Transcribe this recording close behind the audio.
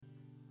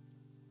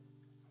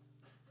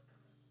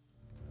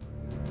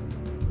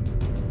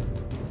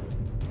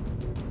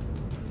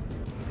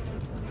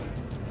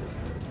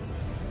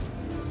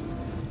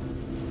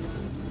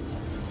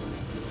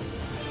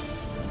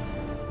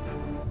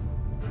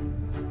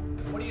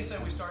you say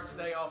we start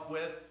today off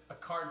with a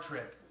card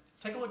trick?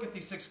 Take a look at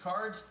these 6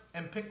 cards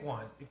and pick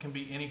one. It can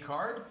be any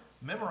card.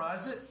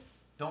 Memorize it.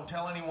 Don't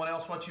tell anyone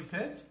else what you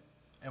picked.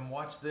 And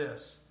watch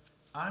this.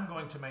 I'm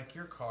going to make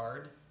your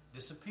card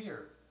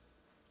disappear.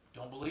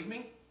 Don't believe me?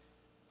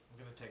 I'm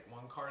going to take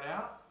one card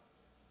out,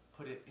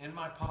 put it in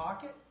my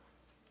pocket,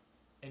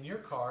 and your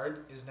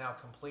card is now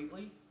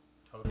completely,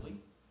 totally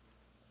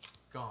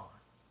gone.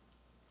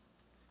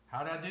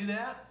 How did I do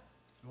that?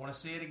 You want to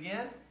see it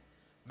again?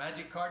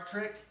 Magic card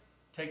trick,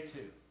 take 2.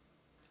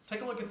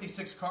 Take a look at these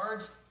 6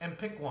 cards and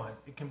pick one.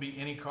 It can be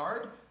any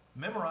card.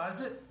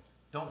 Memorize it.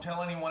 Don't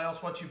tell anyone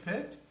else what you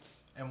picked.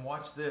 And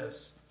watch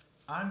this.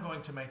 I'm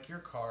going to make your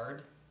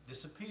card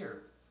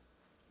disappear.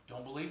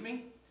 Don't believe me?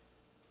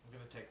 I'm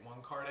going to take one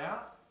card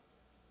out,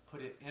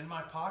 put it in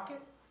my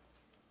pocket,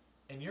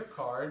 and your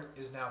card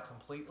is now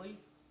completely,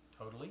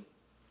 totally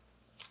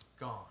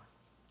gone.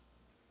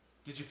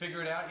 Did you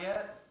figure it out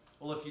yet?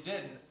 Well, if you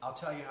didn't, I'll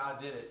tell you how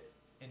I did it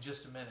in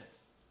just a minute.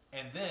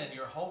 And then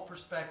your whole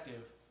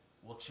perspective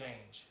will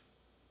change.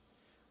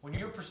 When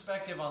your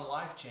perspective on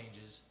life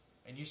changes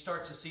and you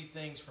start to see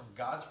things from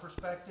God's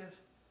perspective,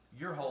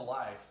 your whole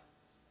life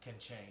can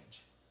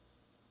change.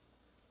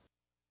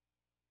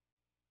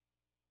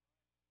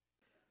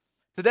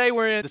 Today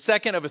we're in the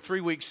second of a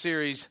 3-week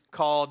series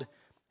called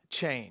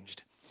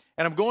Changed.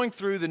 And I'm going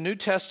through the New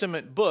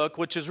Testament book,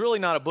 which is really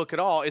not a book at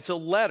all. It's a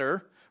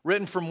letter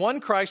written from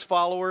one Christ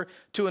follower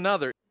to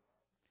another.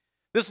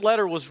 This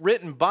letter was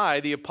written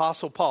by the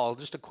Apostle Paul.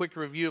 Just a quick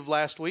review of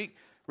last week.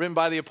 Written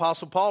by the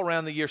Apostle Paul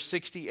around the year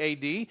 60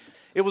 A.D.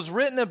 It was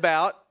written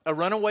about a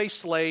runaway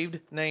slave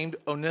named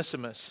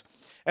Onesimus.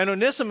 And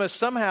Onesimus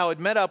somehow had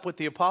met up with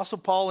the Apostle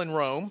Paul in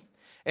Rome,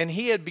 and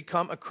he had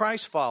become a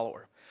Christ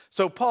follower.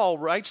 So Paul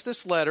writes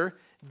this letter,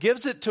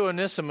 gives it to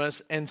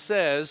Onesimus, and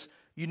says,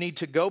 you need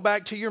to go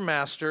back to your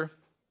master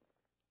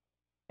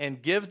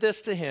and give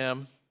this to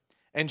him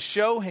and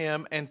show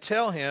him and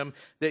tell him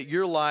that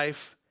your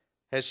life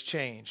has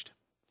changed.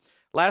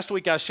 Last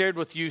week I shared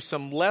with you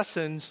some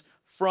lessons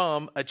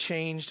from a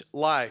changed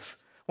life.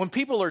 When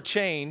people are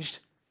changed,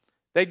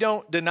 they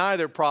don't deny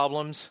their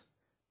problems,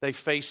 they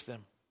face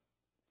them.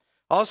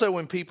 Also,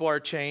 when people are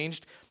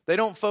changed, they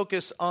don't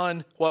focus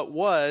on what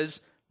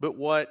was, but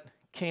what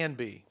can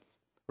be.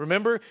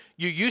 Remember,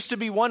 you used to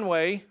be one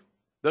way.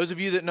 Those of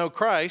you that know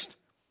Christ,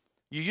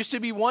 you used to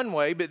be one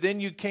way, but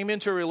then you came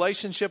into a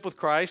relationship with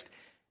Christ,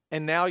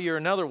 and now you're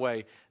another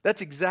way.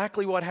 That's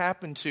exactly what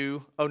happened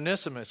to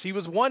Onesimus. He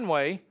was one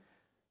way,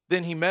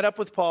 then he met up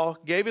with Paul,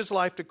 gave his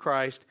life to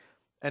Christ,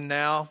 and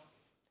now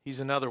he's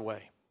another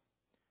way.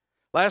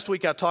 Last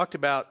week I talked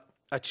about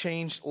a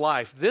changed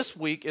life. This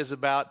week is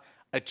about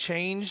a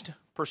changed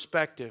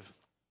perspective.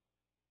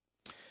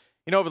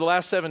 You know, over the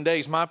last 7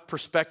 days, my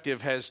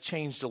perspective has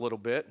changed a little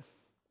bit.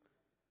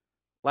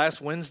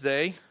 Last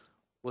Wednesday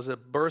was a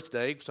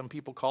birthday. Some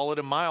people call it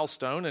a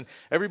milestone. And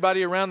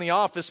everybody around the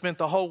office spent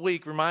the whole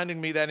week reminding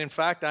me that, in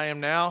fact, I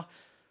am now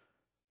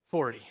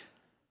 40.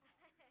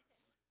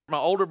 My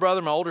older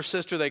brother, my older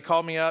sister, they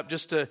called me up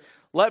just to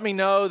let me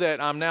know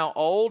that I'm now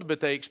old,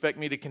 but they expect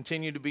me to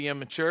continue to be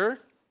immature.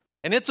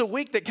 And it's a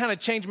week that kind of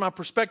changed my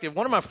perspective.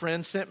 One of my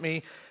friends sent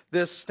me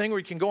this thing where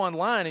you can go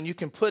online and you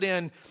can put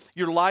in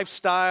your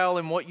lifestyle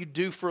and what you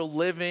do for a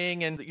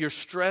living and your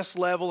stress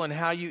level and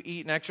how you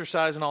eat and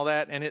exercise and all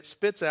that, and it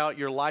spits out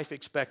your life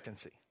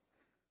expectancy.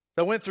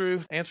 So I went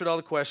through, answered all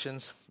the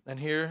questions, and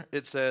here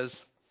it says,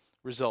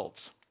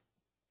 results.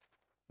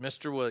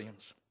 Mr.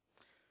 Williams,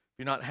 if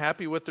you're not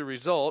happy with the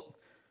result,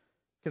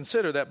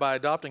 consider that by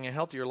adopting a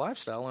healthier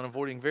lifestyle and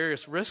avoiding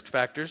various risk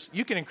factors,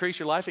 you can increase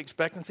your life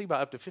expectancy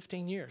by up to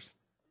 15 years.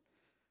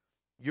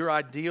 Your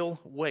ideal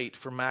weight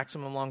for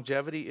maximum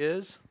longevity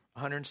is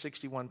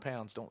 161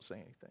 pounds. Don't say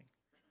anything.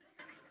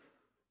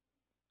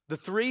 The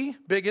 3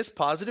 biggest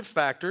positive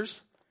factors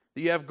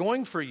that you have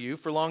going for you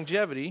for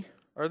longevity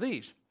are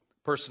these: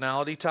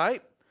 personality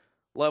type,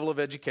 level of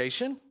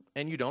education,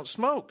 and you don't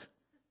smoke.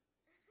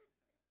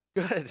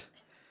 Good.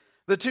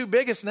 The 2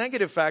 biggest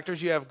negative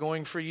factors you have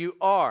going for you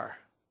are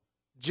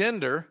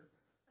gender,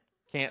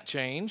 can't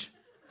change.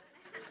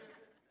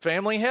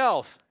 Family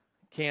health,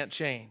 can't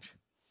change.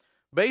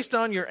 Based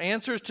on your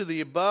answers to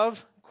the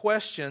above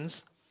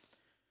questions,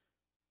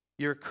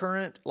 your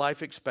current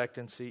life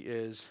expectancy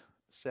is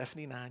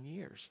 79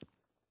 years. I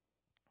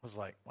was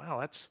like,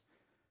 wow, that's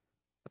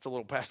a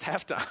little past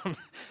halftime.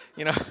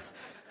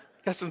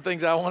 Got some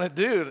things I want to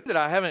do that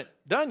I haven't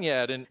done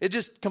yet. And it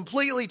just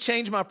completely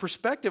changed my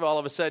perspective all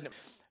of a sudden.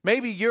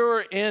 Maybe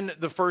you're in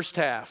the first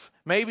half.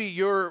 Maybe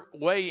you're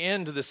way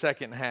into the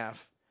second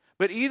half.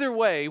 But either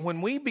way,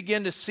 when we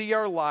begin to see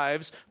our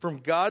lives from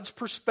God's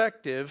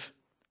perspective,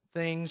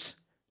 things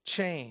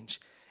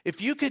change. If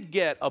you could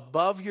get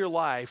above your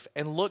life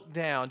and look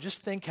down,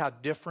 just think how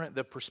different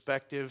the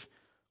perspective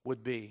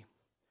would be.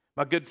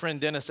 My good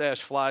friend Dennis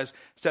Esch flies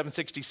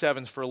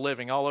 767s for a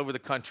living all over the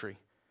country.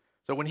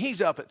 So when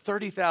he's up at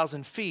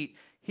 30,000 feet,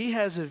 he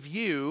has a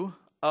view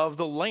of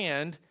the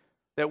land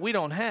that we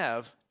don't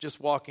have just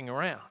walking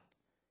around.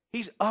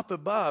 He's up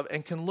above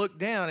and can look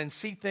down and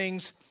see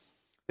things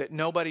that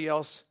nobody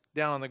else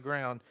down on the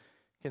ground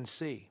can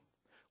see?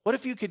 What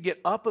if you could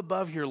get up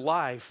above your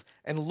life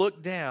and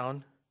look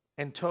down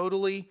and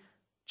totally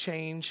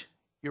change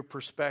your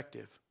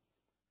perspective?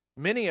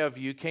 Many of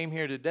you came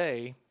here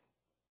today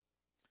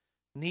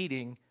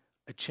needing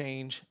a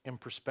change in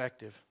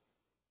perspective.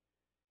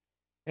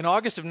 In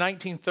August of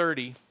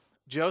 1930,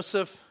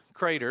 Joseph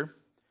Crater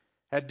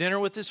had dinner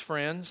with his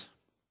friends,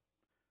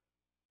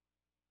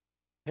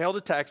 hailed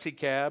a taxi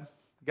cab,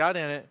 got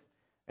in it,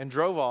 and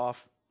drove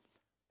off,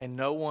 and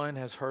no one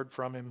has heard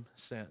from him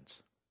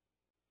since.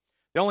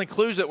 The only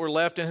clues that were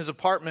left in his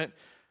apartment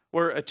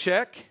were a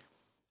check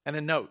and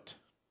a note.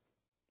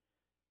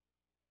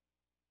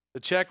 The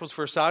check was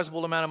for a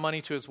sizable amount of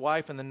money to his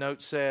wife, and the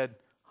note said,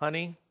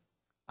 "Honey,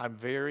 I'm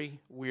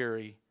very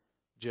weary,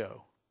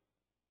 Joe."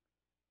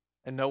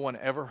 And no one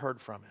ever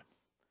heard from him.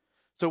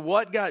 So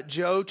what got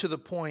Joe to the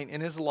point in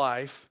his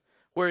life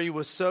where he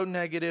was so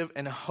negative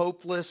and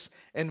hopeless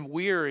and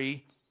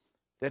weary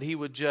that he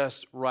would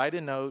just write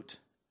a note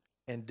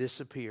and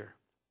disappear?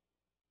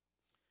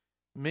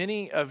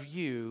 Many of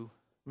you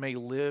may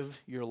live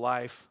your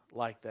life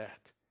like that,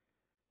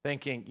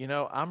 thinking,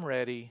 I'm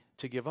ready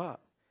to give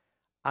up.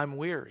 I'm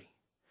weary.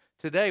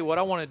 Today, what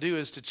I want to do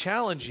is to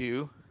challenge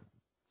you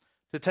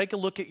to take a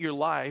look at your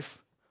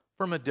life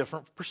from a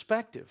different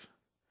perspective,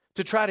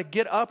 to try to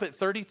get up at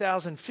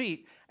 30,000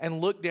 feet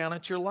and look down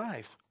at your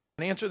life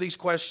and answer these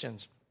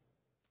questions.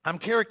 I'm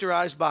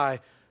characterized by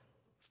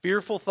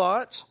fearful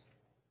thoughts.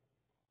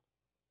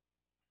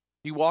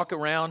 You walk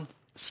around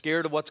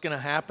scared of what's going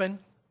to happen,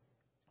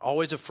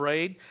 always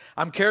afraid.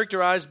 I'm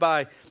characterized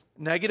by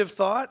negative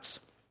thoughts.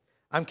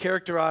 I'm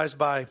characterized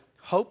by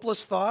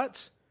hopeless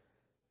thoughts.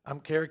 I'm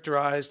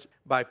characterized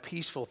by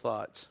peaceful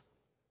thoughts.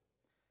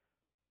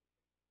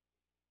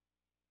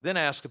 Then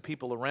ask the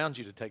people around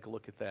you to take a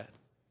look at that.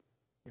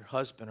 Your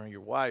husband or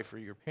your wife or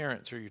your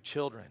parents or your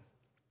children.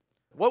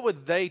 What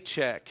would they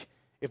check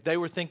if they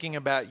were thinking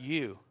about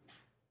you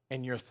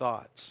and your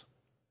thoughts?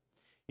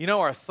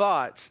 Our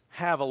thoughts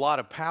have a lot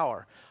of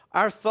power.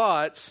 Our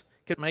thoughts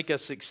can make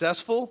us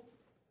successful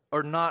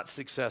or not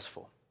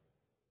successful.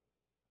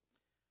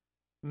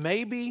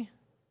 Maybe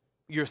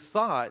your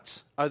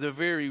thoughts are the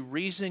very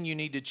reason you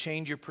need to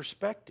change your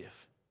perspective.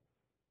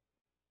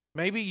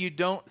 Maybe you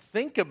don't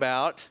think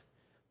about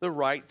the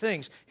right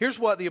things. Here's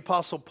what the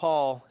Apostle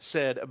Paul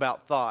said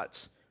about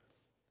thoughts.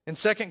 In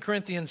 2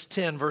 Corinthians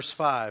 10, verse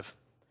 5,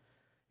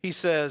 he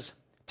says,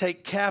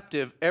 "Take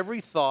captive every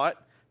thought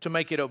to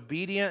make it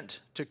obedient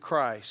to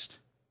Christ."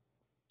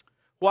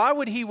 Why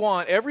would he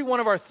want every one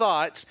of our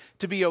thoughts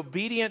to be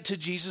obedient to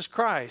Jesus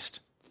Christ?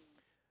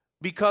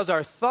 Because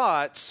our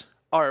thoughts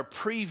are a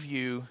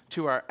preview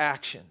to our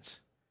actions.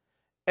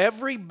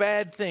 Every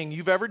bad thing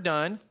you've ever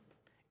done,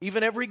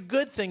 even every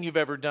good thing you've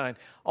ever done,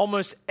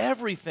 almost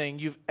everything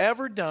you've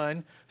ever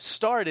done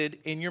started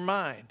in your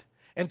mind.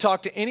 And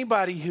talk to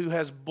anybody who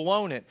has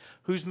blown it,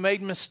 who's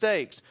made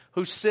mistakes,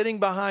 who's sitting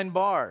behind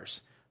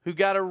bars, who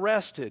got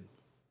arrested,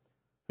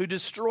 who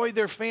destroyed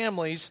their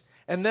families,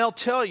 and they'll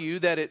tell you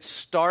that it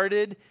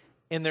started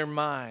in their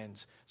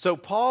minds. So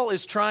Paul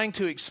is trying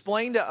to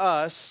explain to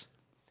us,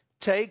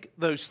 take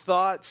those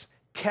thoughts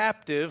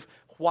captive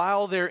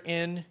while they're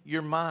in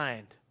your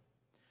mind.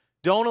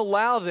 Don't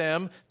allow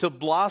them to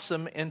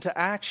blossom into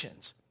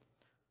actions.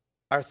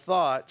 Our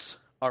thoughts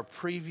are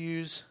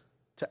previews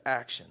to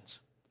actions.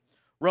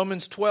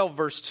 Romans 12,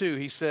 verse 2,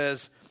 he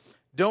says,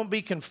 "Don't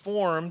be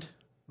conformed,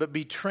 but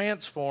be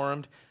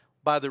transformed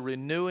by the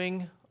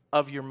renewing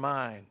of your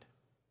mind."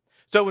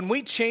 So when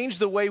we change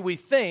the way we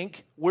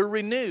think, we're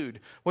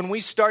renewed. When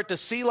we start to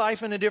see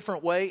life in a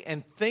different way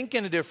and think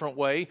in a different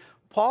way,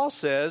 Paul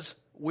says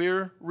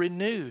we're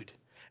renewed.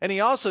 And he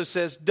also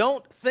says,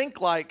 don't think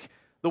like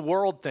the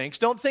world thinks.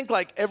 Don't think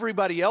like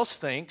everybody else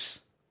thinks.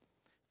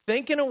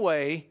 Think in a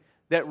way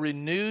that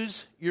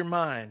renews your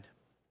mind.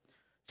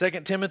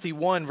 2 Timothy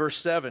 1, verse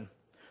 7.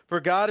 "For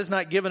God has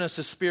not given us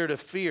a spirit of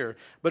fear,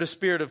 but a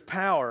spirit of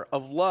power,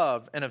 of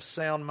love, and of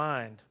sound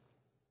mind."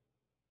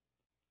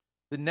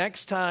 The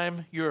next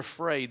time you're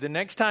afraid, the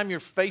next time you're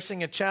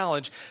facing a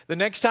challenge, the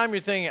next time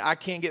you're thinking, I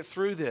can't get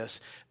through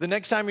this, the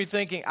next time you're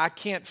thinking, I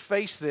can't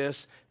face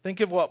this, think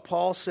of what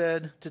Paul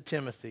said to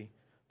Timothy.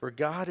 "For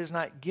God has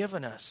not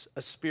given us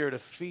a spirit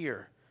of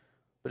fear,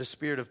 but a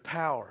spirit of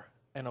power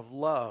and of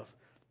love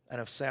and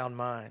of sound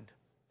mind."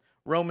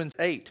 Romans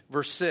 8,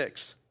 verse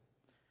 6.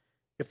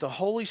 "If the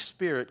Holy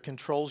Spirit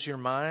controls your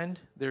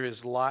mind, there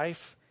is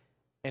life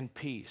and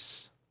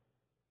peace."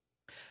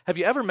 Have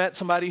you ever met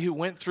somebody who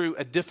went through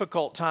a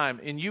difficult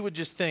time and you would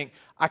just think,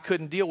 I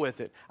couldn't deal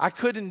with it. I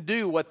couldn't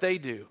do what they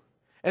do.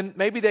 And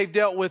maybe they've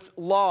dealt with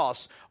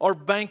loss or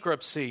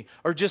bankruptcy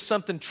or just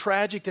something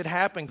tragic that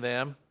happened to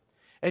them,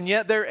 and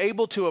yet they're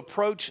able to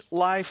approach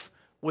life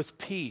with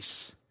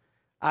peace.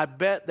 I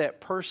bet that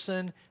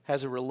person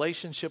has a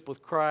relationship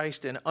with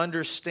Christ and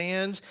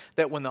understands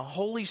that when the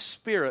Holy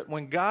Spirit,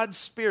 when God's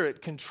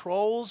Spirit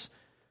controls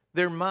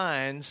their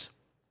minds,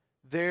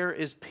 there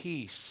is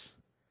peace.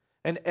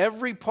 And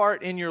every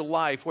part in your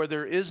life where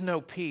there is no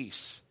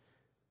peace,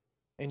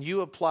 and you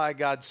apply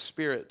God's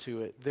Spirit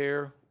to it,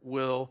 there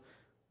will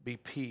be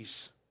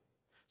peace.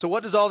 So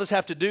what does all this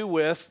have to do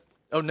with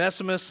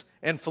Onesimus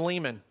and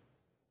Philemon?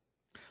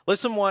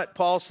 Listen what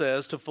Paul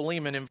says to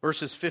Philemon in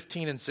verses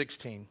 15 and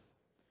 16.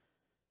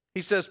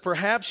 He says,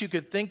 perhaps you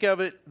could think of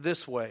it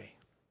this way.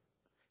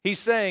 He's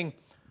saying,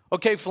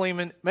 okay,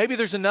 Philemon, maybe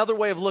there's another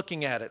way of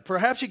looking at it.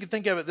 Perhaps you could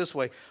think of it this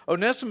way.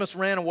 Onesimus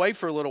ran away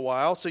for a little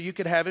while, so you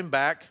could have him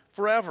back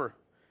forever.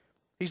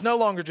 He's no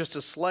longer just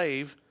a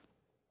slave.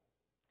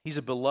 He's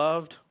a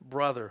beloved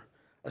brother,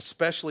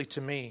 especially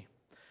to me.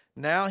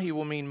 Now he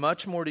will mean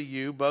much more to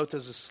you, both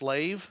as a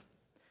slave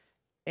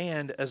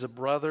and as a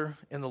brother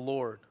in the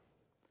Lord.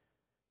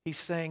 He's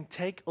saying,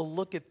 take a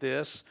look at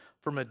this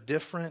from a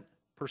different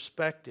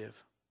perspective.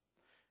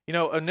 You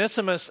know,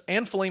 Onesimus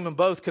and Philemon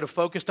both could have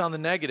focused on the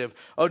negative.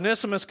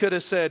 Onesimus could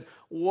have said,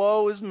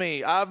 woe is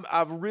me.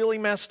 I've really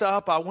messed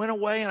up. I went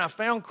away and I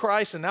found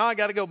Christ, and now I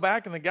got to go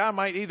back, and the guy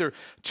might either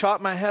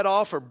chop my head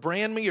off or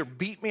brand me or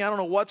beat me. I don't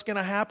know what's going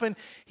to happen.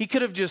 He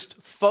could have just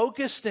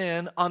focused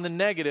in on the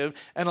negative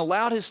and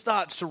allowed his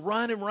thoughts to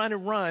run and run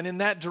and run in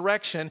that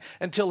direction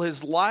until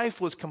his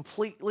life was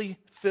completely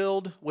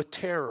filled with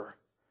terror.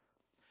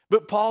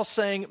 But Paul's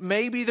saying,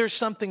 maybe there's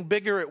something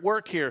bigger at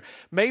work here.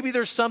 Maybe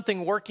there's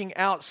something working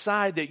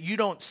outside that you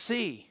don't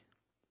see.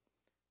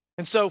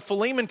 And so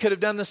Philemon could have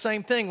done the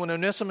same thing. When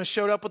Onesimus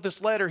showed up with this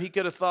letter, he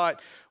could have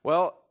thought,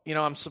 well, you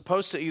know, I'm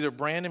supposed to either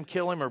brand him,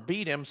 kill him, or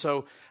beat him,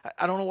 so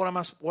I don't know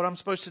what I'm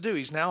supposed to do.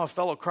 He's now a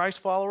fellow Christ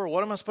follower.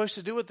 What am I supposed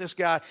to do with this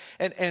guy?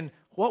 And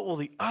what will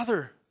the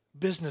other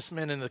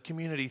businessmen in the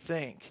community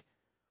think?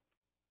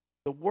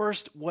 The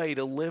worst way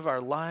to live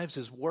our lives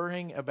is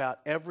worrying about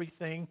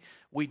everything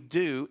we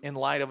do in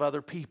light of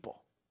other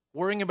people.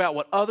 Worrying about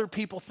what other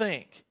people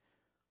think.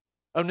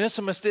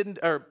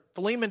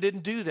 Philemon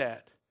didn't do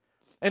that.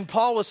 And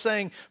Paul was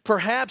saying,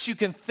 perhaps you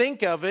can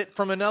think of it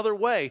from another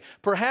way.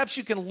 Perhaps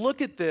you can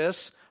look at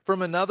this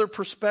from another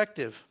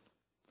perspective.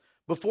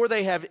 Before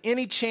they have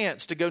any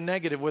chance to go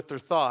negative with their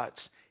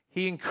thoughts,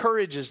 he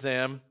encourages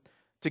them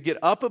to get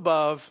up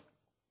above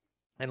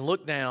and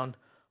look down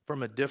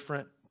from a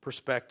different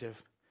perspective.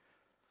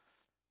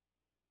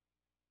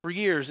 For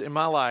years in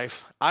my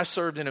life, I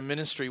served in a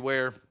ministry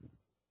where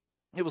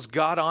it was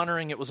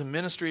God-honoring. It was a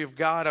ministry of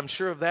God, I'm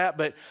sure of that,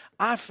 but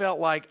I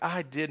felt like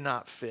I did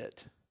not fit.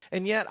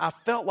 And yet I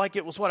felt like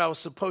it was what I was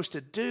supposed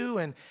to do,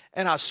 and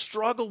I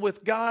struggled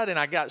with God, and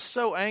I got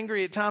so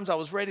angry at times I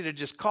was ready to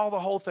just call the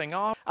whole thing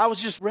off. I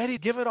was just ready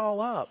to give it all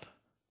up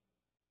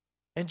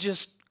and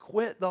just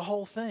quit the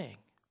whole thing.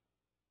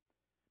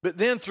 But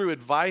then through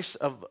advice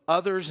of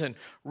others and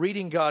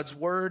reading God's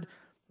Word,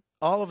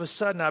 all of a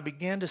sudden I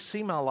began to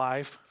see my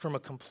life from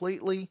a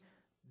completely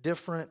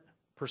different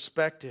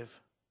perspective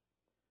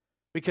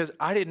because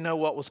I didn't know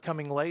what was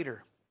coming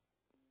later.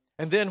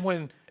 And then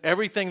when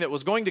everything that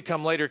was going to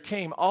come later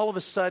came, all of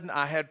a sudden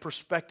I had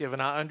perspective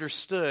and I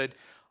understood,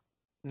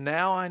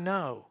 now I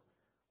know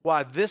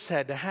why this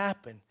had to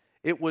happen.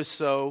 It was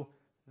so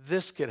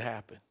this could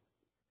happen.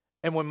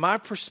 And when my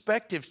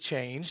perspective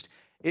changed,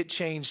 it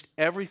changed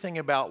everything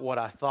about what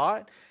I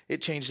thought.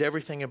 It changed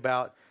everything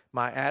about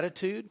my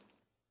attitude.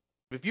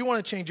 If you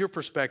want to change your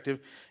perspective,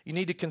 you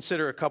need to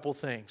consider a couple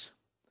things.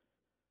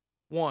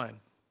 One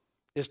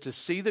is to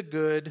see the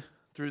good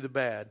through the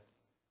bad.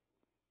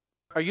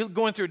 Are you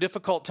going through a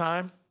difficult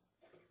time?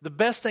 The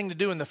best thing to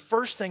do and the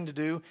first thing to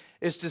do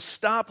is to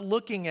stop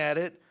looking at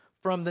it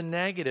from the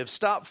negative.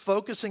 Stop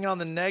focusing on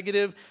the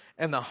negative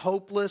and the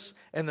hopeless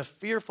and the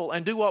fearful,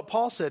 and do what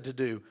Paul said to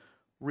do.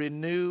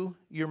 Renew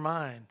your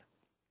mind.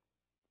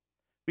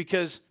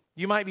 Because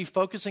you might be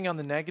focusing on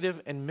the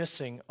negative and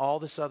missing all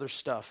this other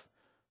stuff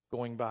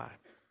going by.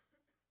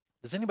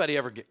 Does anybody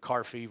ever get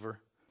car fever?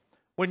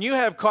 When you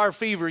have car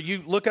fever,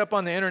 you look up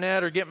on the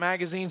internet or get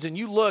magazines and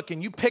you look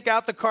and you pick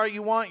out the car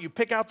you want, you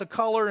pick out the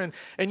color,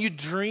 and you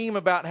dream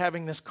about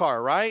having this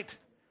car, right?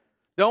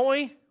 Don't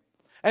we?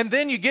 And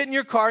then you get in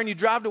your car and you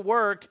drive to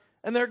work,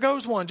 and there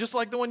goes one, just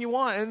like the one you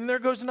want, and there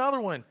goes another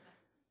one.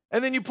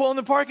 And then you pull in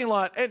the parking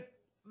lot, and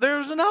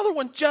there's another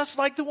one just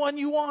like the one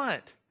you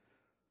want.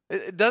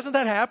 Doesn't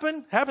that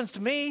happen? Happens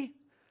to me.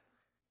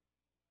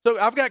 So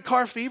I've got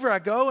car fever. I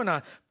go and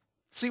I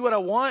see what I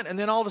want, and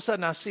then all of a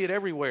sudden I see it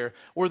everywhere.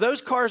 Were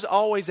those cars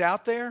always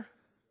out there?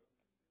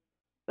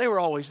 They were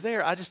always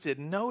there. I just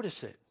didn't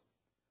notice it.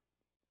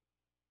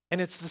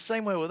 And it's the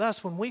same way with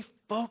us. When we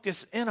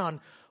focus in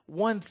on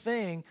one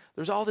thing,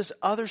 there's all this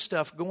other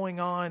stuff going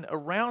on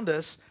around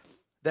us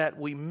that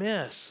we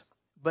miss,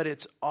 but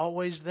it's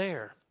always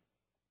there.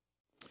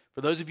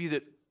 For those of you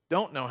that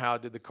don't know how I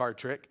did the card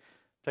trick,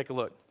 take a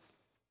look.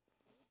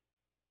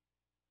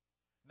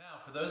 Now,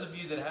 for those of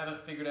you that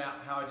haven't figured out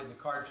how I did the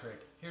card trick,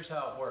 here's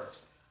how it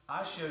works.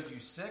 I showed you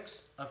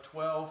 6 of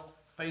 12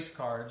 face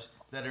cards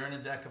that are in a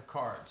deck of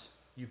cards.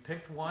 You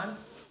picked one,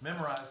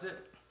 memorized it.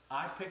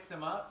 I picked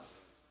them up,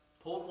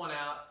 pulled one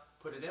out,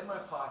 put it in my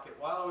pocket.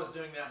 While I was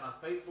doing that, my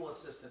faithful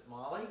assistant,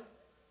 Molly,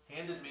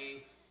 handed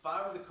me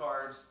 5 of the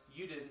cards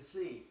you didn't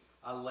see.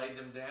 I laid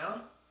them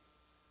down,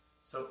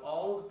 so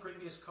all of the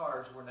previous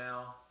cards were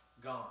now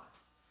gone.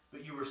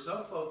 But you were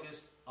so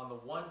focused on the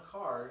one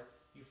card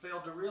you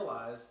failed to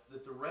realize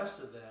that the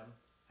rest of them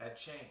had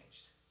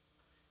changed.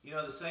 You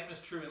know, the same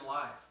is true in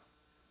life.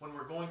 When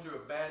we're going through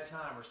a bad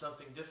time or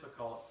something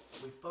difficult,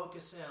 we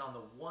focus in on the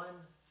one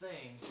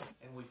thing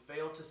and we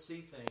fail to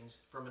see things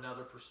from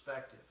another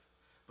perspective.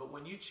 But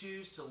when you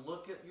choose to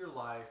look at your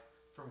life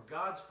from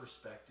God's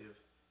perspective,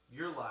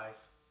 your life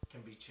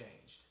can be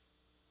changed.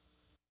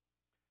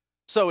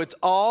 So it's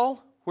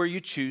all where you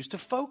choose to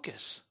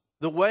focus.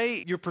 The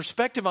way your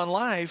perspective on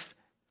life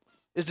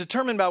is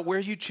determined by where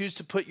you choose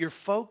to put your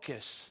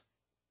focus.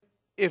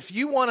 If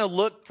you want to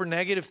look for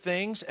negative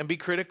things and be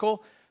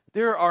critical,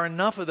 there are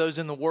enough of those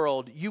in the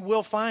world. You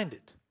will find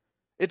it.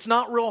 It's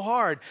not real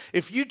hard.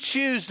 If you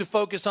choose to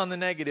focus on the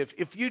negative,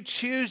 if you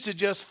choose to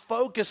just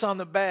focus on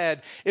the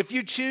bad, if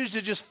you choose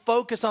to just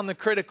focus on the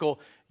critical,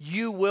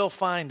 you will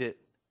find it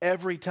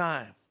every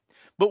time.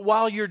 But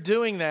while you're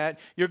doing that,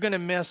 you're going to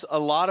miss a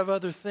lot of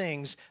other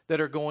things that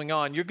are going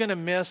on. You're going to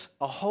miss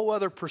a whole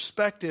other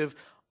perspective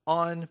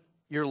on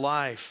your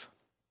life.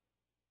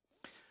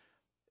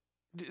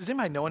 Does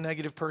anybody know a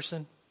negative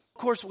person?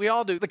 Of course, we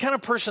all do. The kind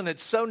of person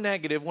that's so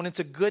negative, when it's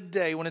a good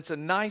day, when it's a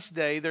nice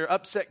day, they're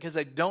upset because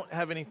they don't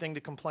have anything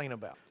to complain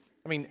about.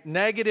 I mean,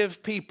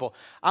 negative people.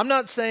 I'm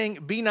not saying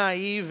be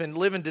naive and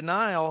live in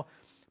denial,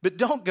 but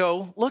don't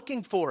go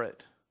looking for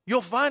it.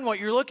 You'll find what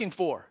you're looking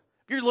for.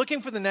 If you're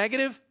looking for the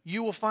negative,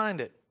 you will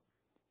find it.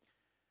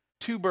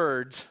 2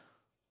 birds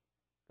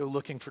go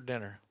looking for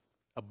dinner.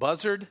 A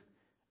buzzard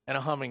and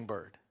a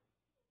hummingbird.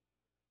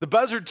 The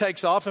buzzard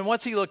takes off, and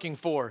what's he looking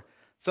for?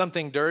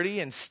 Something dirty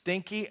and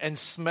stinky and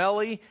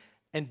smelly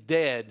and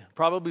dead,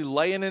 probably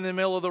laying in the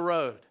middle of the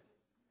road.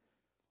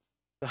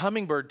 The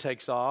hummingbird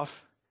takes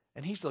off,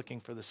 and he's looking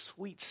for the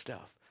sweet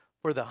stuff,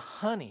 for the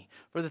honey,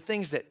 for the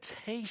things that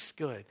taste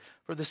good,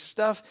 for the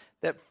stuff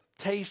that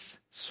tastes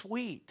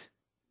sweet.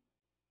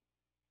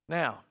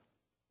 Now,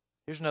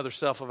 here's another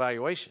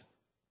self-evaluation.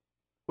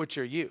 Which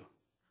are you?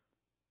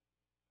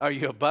 Are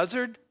you a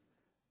buzzard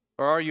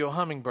or are you a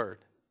hummingbird?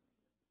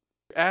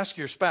 Ask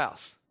your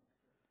spouse.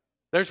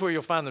 There's where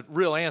you'll find the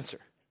real answer.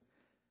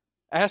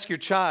 Ask your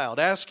child.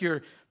 Ask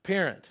your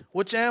parent.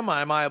 Which am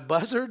I? Am I a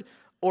buzzard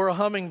or a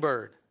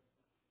hummingbird?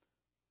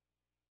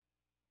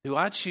 Do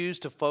I choose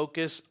to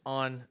focus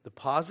on the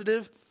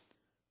positive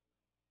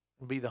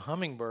and be the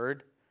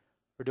hummingbird,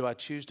 or do I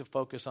choose to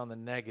focus on the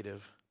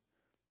negative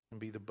and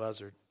be the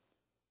buzzard?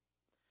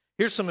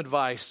 Here's some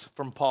advice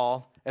from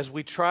Paul as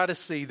we try to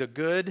see the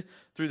good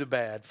through the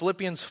bad.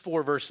 Philippians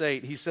 4, verse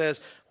 8, he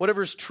says,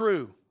 whatever is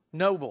true,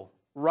 noble,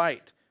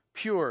 right,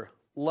 pure,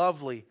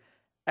 lovely,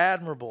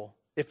 admirable,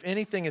 if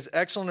anything is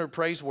excellent or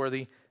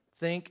praiseworthy,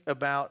 think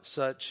about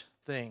such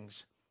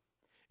things.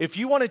 If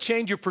you want to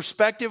change your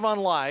perspective on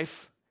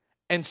life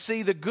and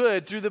see the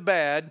good through the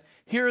bad,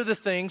 here are the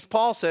things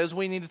Paul says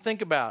we need to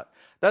think about.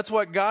 That's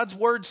what God's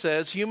word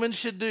says humans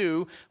should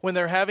do when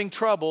they're having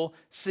trouble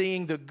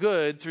seeing the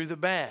good through the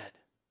bad.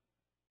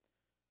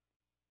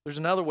 There's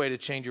another way to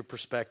change your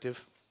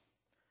perspective,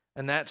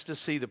 and that's to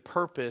see the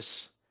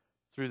purpose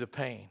through the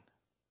pain.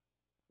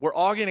 We're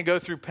all going to go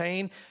through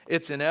pain.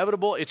 It's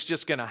inevitable. It's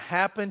just going to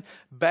happen.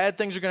 Bad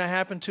things are going to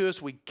happen to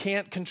us. We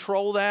can't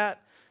control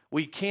that.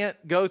 We can't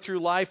go through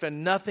life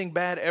and nothing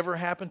bad ever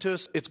happen to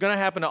us. It's going to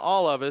happen to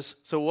all of us.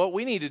 So what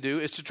we need to do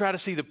is to try to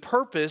see the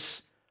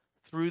purpose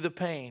through the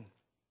pain.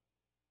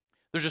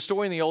 There's a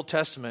story in the Old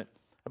Testament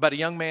about a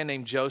young man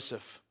named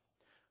Joseph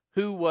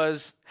who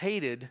was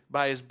hated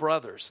by his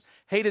brothers.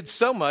 Hated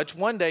so much,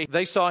 one day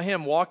they saw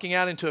him walking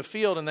out into a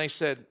field and they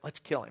said, let's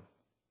kill him.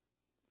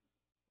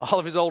 All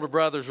of his older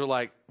brothers were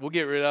like, we'll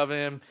get rid of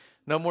him.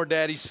 No more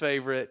daddy's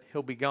favorite.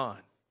 He'll be gone.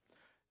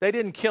 They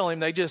didn't kill him.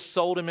 They just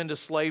sold him into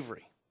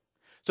slavery.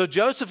 So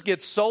Joseph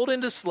gets sold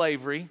into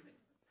slavery.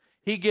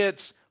 He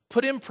gets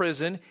put in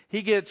prison.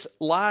 He gets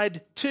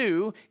lied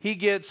to. He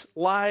gets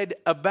lied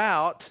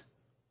about.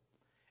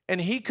 And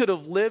he could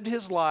have lived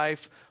his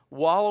life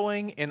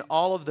wallowing in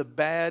all of the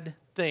bad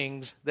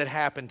things that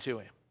happened to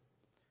him.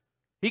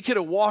 He could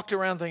have walked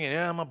around thinking,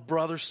 yeah, my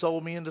brother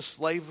sold me into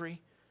slavery.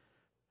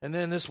 And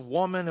then this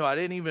woman who I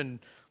didn't even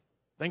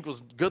think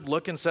was good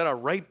looking said I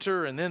raped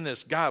her. And then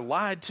this guy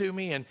lied to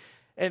me.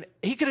 And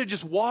he could have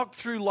just walked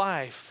through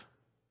life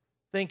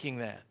thinking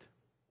that.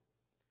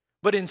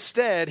 But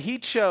instead, he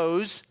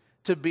chose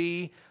to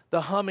be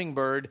the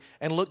hummingbird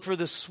and look for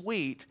the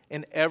sweet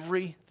in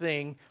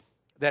everything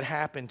that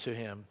happened to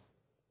him.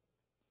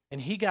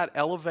 And he got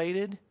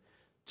elevated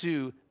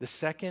to the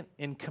second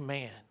in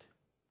command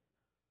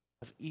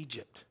of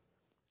Egypt.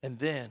 And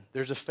then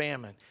there's a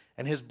famine.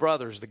 And his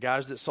brothers, the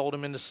guys that sold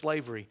him into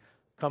slavery,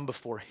 come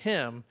before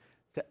him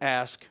to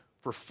ask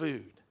for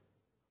food.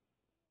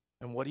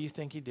 And what do you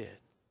think he did?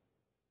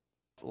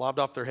 Lobbed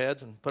off their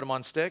heads and put them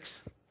on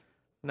sticks?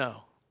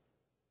 No.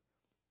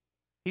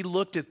 He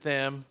looked at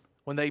them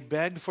when they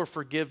begged for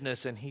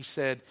forgiveness and he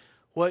said,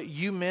 what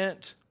you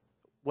meant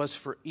was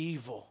for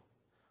evil,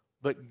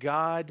 but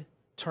God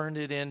turned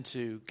it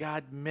into,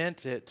 God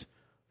meant it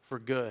for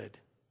good.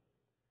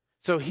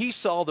 So he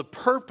saw the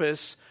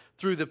purpose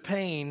through the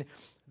pain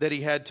that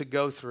he had to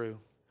go through.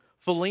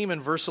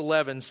 Philemon, verse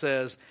 11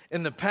 says,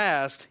 in the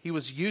past he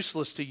was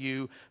useless to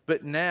you,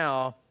 but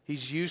now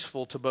he's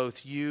useful to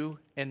both you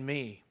and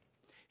me.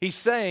 He's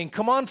saying,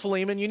 come on,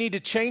 Philemon, you need to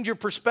change your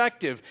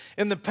perspective.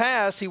 In the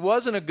past, he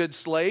wasn't a good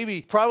slave.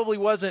 He probably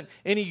wasn't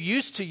any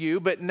use to you,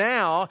 but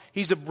now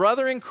he's a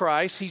brother in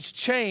Christ. He's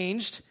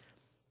changed,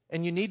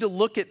 and you need to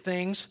look at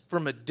things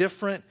from a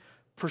different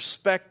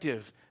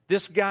perspective.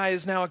 This guy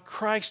is now a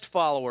Christ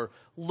follower.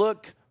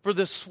 Look for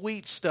the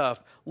sweet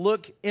stuff.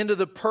 Look into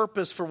the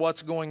purpose for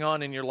what's going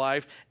on in your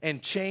life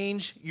and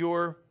change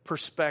your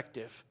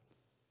perspective.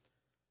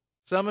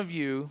 Some of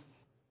you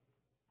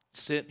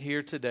sit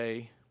here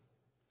today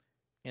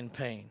in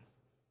pain,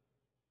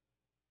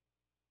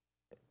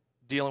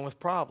 dealing with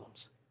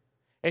problems,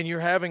 and you're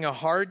having a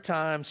hard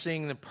time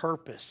seeing the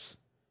purpose.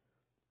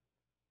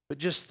 But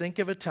just think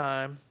of a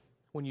time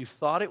when you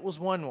thought it was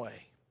one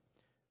way,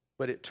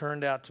 but it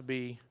turned out to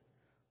be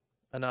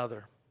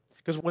another.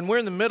 Because when we're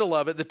in the middle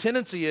of it, the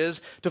tendency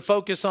is to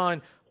focus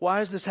on,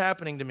 why is this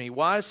happening to me?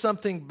 Why is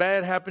something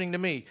bad happening to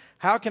me?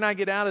 How can I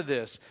get out of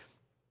this?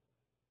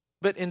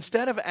 But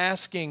instead of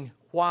asking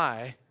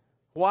why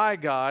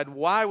God,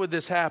 why would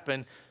this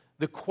happen?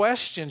 The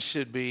question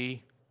should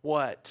be,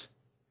 what?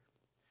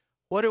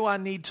 What do I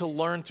need to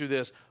learn through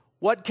this?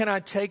 What can I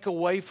take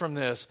away from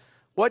this?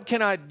 What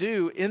can I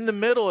do in the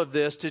middle of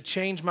this to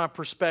change my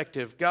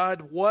perspective?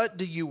 God, what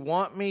do you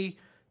want me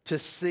to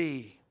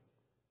see?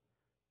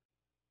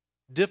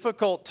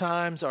 Difficult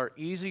times are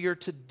easier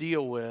to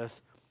deal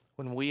with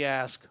when we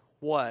ask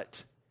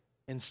what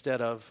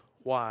instead of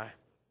why.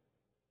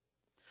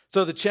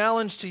 So the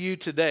challenge to you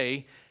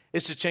today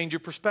is to change your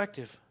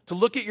perspective, to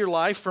look at your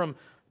life from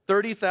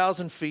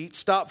 30,000 feet,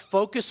 stop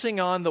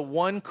focusing on the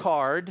one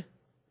card,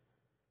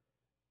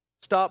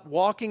 stop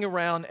walking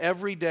around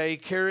every day,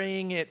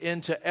 carrying it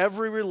into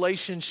every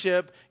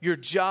relationship, your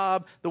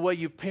job, the way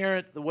you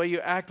parent, the way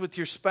you act with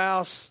your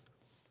spouse.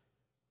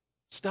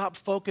 Stop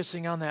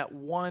focusing on that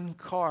one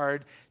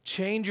card.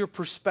 Change your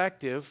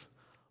perspective.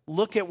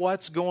 Look at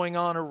what's going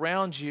on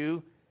around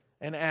you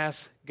and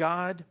ask,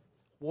 God,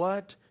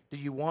 what do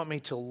you want me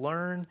to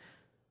learn?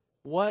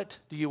 What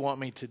do you want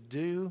me to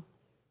do?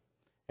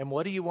 And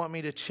what do you want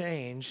me to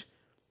change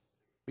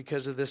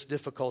because of this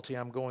difficulty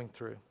I'm going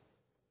through?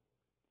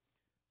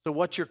 So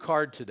what's your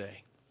card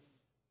today?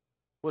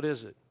 What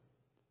is it?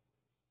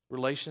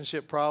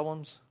 Relationship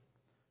problems?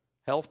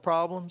 Health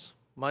problems?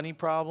 Money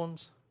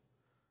problems?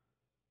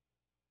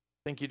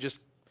 Think you just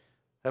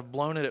have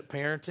blown it at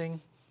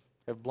parenting?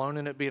 Have blown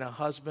it at being a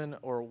husband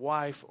or a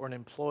wife or an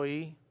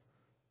employee?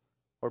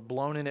 Or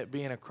blown it at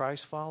being a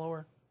Christ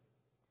follower?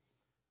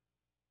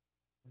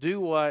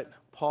 Do what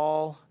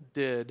Paul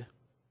did.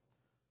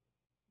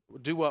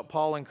 Do what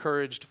Paul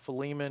encouraged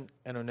Philemon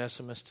and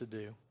Onesimus to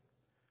do.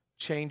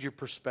 Change your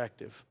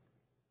perspective.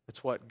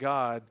 It's what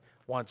God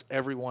wants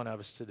every one of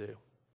us to do.